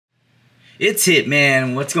It's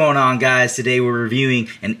Hitman. What's going on, guys? Today we're reviewing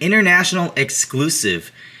an international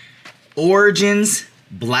exclusive Origins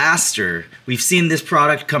Blaster. We've seen this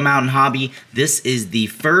product come out in hobby. This is the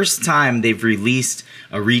first time they've released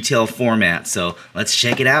a retail format, so let's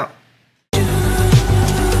check it out.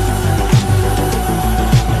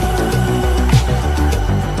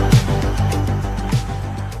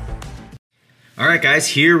 Alright guys,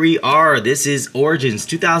 here we are. This is Origins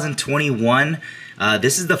 2021.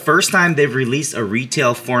 This is the first time they've released a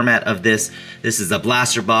retail format of this. This is a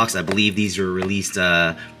blaster box. I believe these were released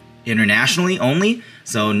internationally only,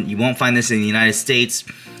 so you won't find this in the United States.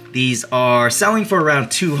 These are selling for around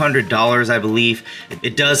 $200, I believe.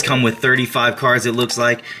 It does come with 35 cards, it looks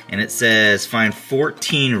like, and it says find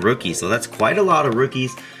 14 rookies, so that's quite a lot of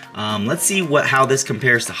rookies. Let's see how this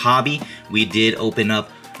compares to hobby. We did open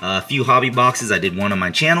up a few hobby boxes. I did one on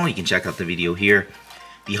my channel. You can check out the video here.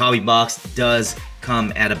 The hobby box does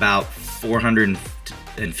come at about $450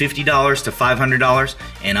 to $500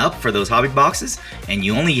 and up for those hobby boxes, and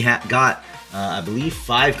you only got I believe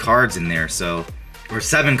 5 cards in there, so, or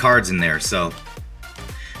 7 cards in there. So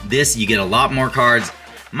this, you get a lot more cards.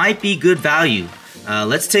 Might be good value.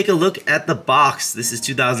 Let's take a look at the box. This is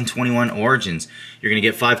 2021 Origins. You're gonna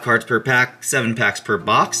get 5 cards per pack, 7 packs per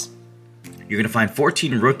box. You're gonna find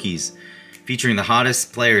 14 rookies featuring the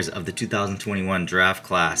hottest players of the 2021 draft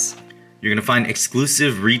class. You're gonna find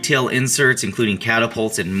exclusive retail inserts, including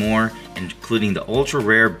catapults and more, including the ultra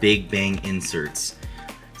rare Big Bang inserts.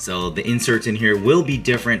 So the inserts in here will be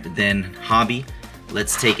different than hobby.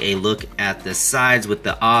 Let's take a look at the sides with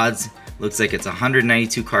the odds. Looks like it's a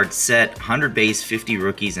 192 card set, 100 base, 50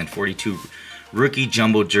 rookies, and 42 rookie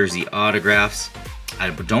jumbo jersey autographs. I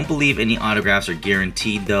don't believe any autographs are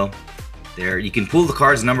guaranteed though. There, you can pull the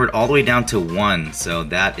cards numbered all the way down to 1, so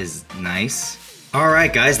that is nice.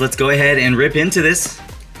 Alright guys, let's go ahead and rip into this.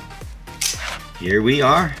 Here we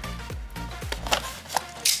are.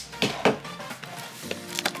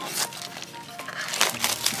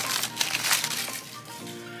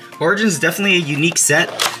 Origins is definitely a unique set.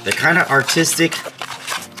 They're kind of artistic,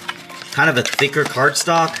 kind of a thicker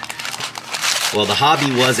cardstock. Well, the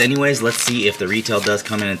hobby was anyways. Let's see if the retail does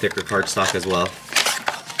come in thicker cardstock as well.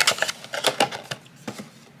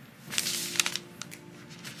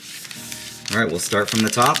 Alright, we'll start from the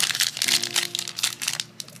top.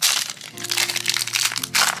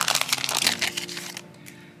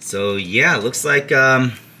 So yeah, looks like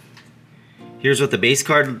here's what the base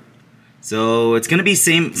card. So it's gonna be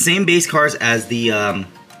same base cards as the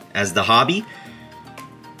hobby.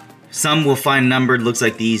 Some will find numbered. Looks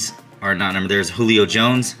like these are not numbered. There's Julio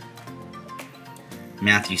Jones,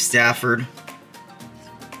 Matthew Stafford.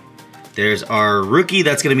 There's our rookie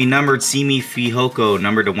that's going to be numbered, Simi Fihoko,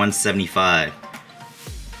 numbered to 175.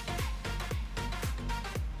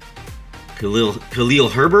 Khalil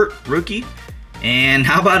Herbert, rookie. And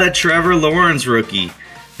how about a Trevor Lawrence rookie?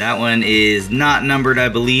 That one is not numbered, I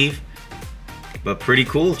believe. But pretty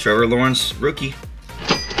cool, Trevor Lawrence rookie.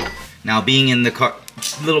 Now being in the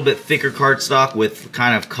little bit thicker cardstock with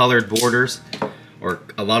kind of colored borders, or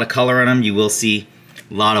a lot of color on them, you will see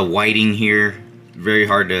a lot of whiting here. Very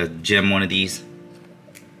hard to gem one of these,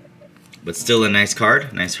 but still a nice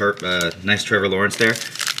card. Nice Trevor Lawrence there.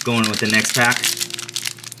 Going with the next pack.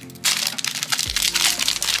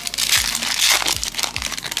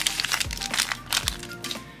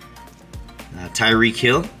 Tyreek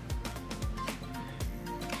Hill.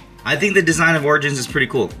 I think the design of Origins is pretty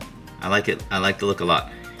cool. I like it. I like the look a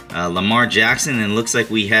lot. Lamar Jackson, and looks like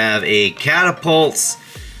we have a catapults.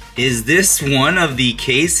 Is this one of the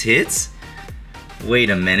case hits?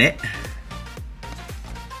 Wait a minute.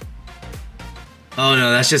 Oh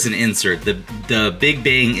no, that's just an insert. The Big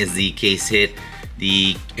Bang is the case hit.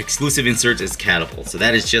 The exclusive insert is catapult. So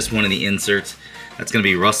that is just one of the inserts. That's gonna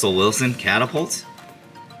be Russell Wilson, catapult.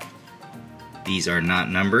 These are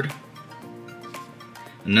not numbered.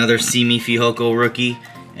 Another Simi Fihoko rookie,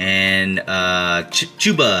 and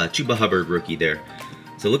Chuba Hubbard rookie there.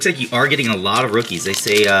 So it looks like you are getting a lot of rookies. They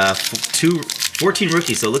say 14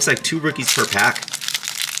 rookies, so it looks like 2 rookies per pack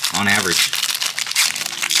on average.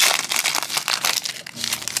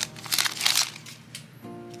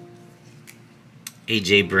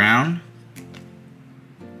 AJ Brown,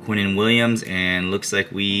 Quinnen Williams, and looks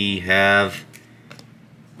like we have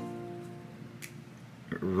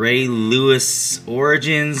Ray Lewis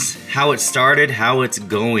Origins. How it started, how it's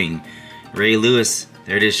going. Ray Lewis,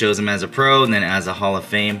 there it is, shows him as a pro and then as a Hall of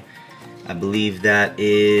Fame. I believe that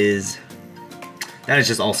is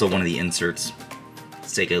just also one of the inserts.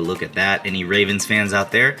 Let's take a look at that. Any Ravens fans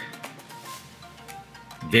out there?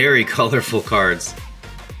 Very colorful cards.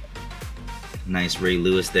 Nice Ray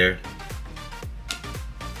Lewis there.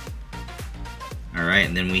 right,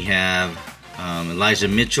 and then we have Elijah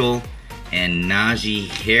Mitchell and Najee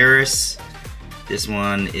Harris. This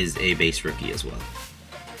one is a base rookie as well.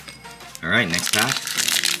 All right, next pack.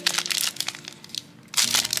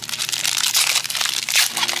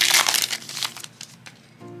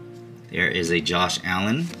 There is a Josh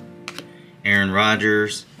Allen, Aaron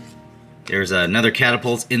Rodgers. There's another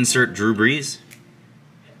Catapults insert, Drew Brees.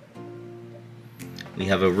 We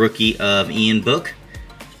have a rookie of Ian Book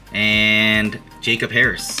and Jacob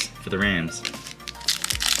Harris for the Rams.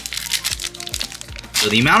 So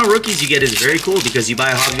the amount of rookies you get is very cool because you buy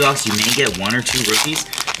a hobby box, you may get 1 or 2 rookies.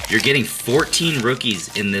 You're getting 14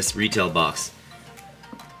 rookies in this retail box.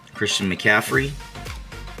 Christian McCaffrey,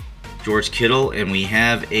 George Kittle, and we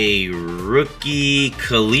have a rookie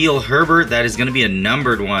Khalil Herbert. That is going to be a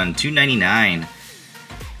numbered one, $2.99.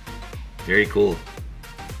 Very cool.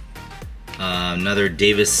 Another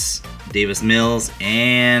Davis Mills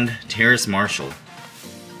and Terrace Marshall.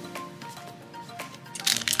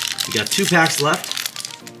 We got 2 packs left.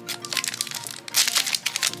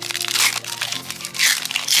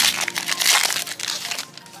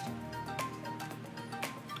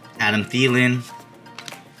 Adam Thielen,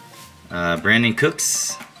 Brandon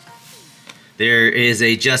Cooks. There is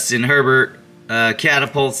a Justin Herbert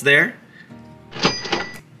Catapults there.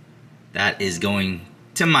 That is going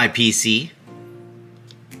to my PC.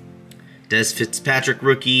 Des Fitzpatrick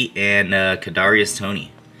rookie and Kadarius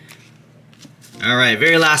Toney. All right,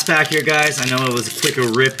 very last pack here, guys. I know it was a quicker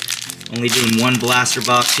rip, only doing 1 blaster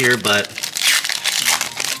box here, but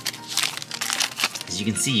as you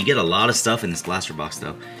can see, you get a lot of stuff in this blaster box,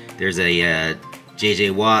 though. There's a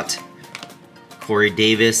J.J. Watt, Corey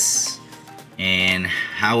Davis, and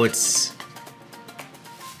how it started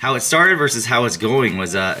versus how it's going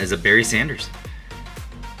was is a Barry Sanders,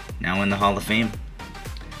 now in the Hall of Fame.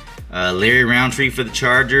 Larry Roundtree for the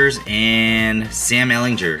Chargers and Sam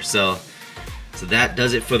Ellinger. So that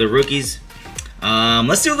does it for the rookies.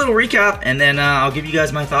 Let's do a little recap, and then I'll give you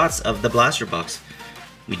guys my thoughts of the blaster box.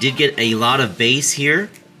 We did get a lot of base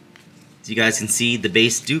here. As you guys can see, the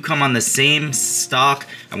base do come on the same stock.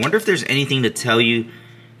 I wonder if there's anything to tell you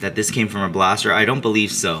that this came from a blaster. I don't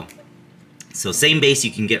believe so. So same base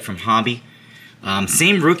you can get from Hobby.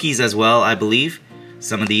 Same rookies as well, I believe.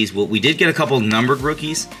 Some of these, we did get a couple numbered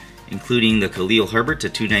rookies, including the Khalil Herbert to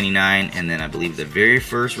 $2.99, and then I believe the very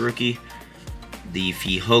first rookie, the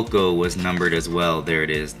Fihoko, was numbered as well. There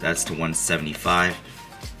it is. That's to $175.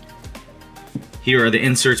 Here are the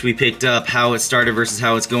inserts we picked up, how it started versus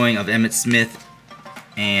how it's going, of Emmitt Smith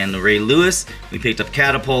and Ray Lewis. We picked up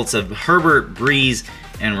Catapults of Herbert, Breeze,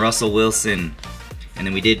 and Russell Wilson. And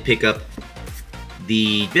then we did pick up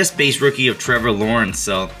the best base rookie of Trevor Lawrence.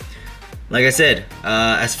 So, like I said,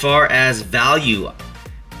 as far as value,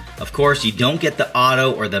 of course, you don't get the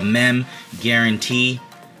auto or the mem guarantee.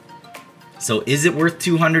 So is it worth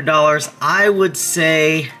 $200? I would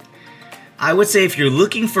say if you're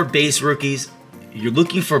looking for base rookies, you're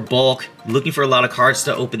looking for bulk, looking for a lot of cards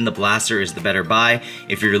to open, the blaster is the better buy.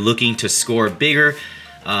 If you're looking to score bigger,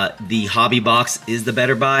 the hobby box is the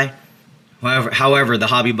better buy. However, the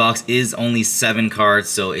hobby box is only 7 cards,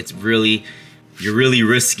 so it's really, you're really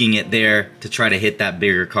risking it there to try to hit that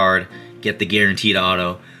bigger card, get the guaranteed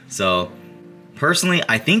auto. So personally,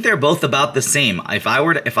 I think they're both about the same. If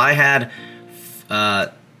I had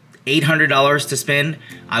 $800 to spend,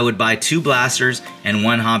 I would buy 2 blasters and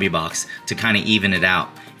 1 hobby box to kind of even it out.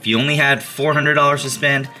 If you only had $400 to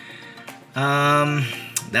spend,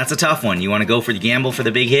 that's a tough one. You want to go for the gamble for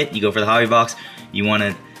the big hit, you go for the hobby box. You want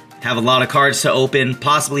to have a lot of cards to open,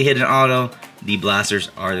 possibly hit an auto, the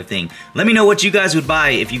blasters are the thing. Let me know what you guys would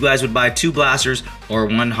buy, if you guys would buy 2 blasters or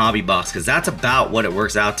 1 hobby box, because that's about what it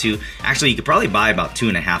works out to. Actually, you could probably buy about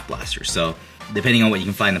 2.5 blasters, so depending on what you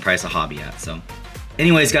can find the price of hobby at. So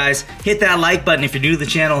anyways, guys, hit that like button. If you're new to the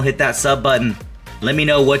channel, hit that sub button. Let me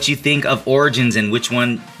know what you think of Origins and which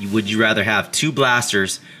one would you rather have, 2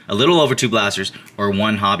 blasters, a little over 2 blasters, or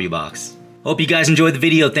 1 hobby box. Hope you guys enjoyed the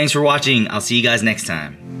video. Thanks for watching. I'll see you guys next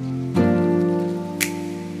time.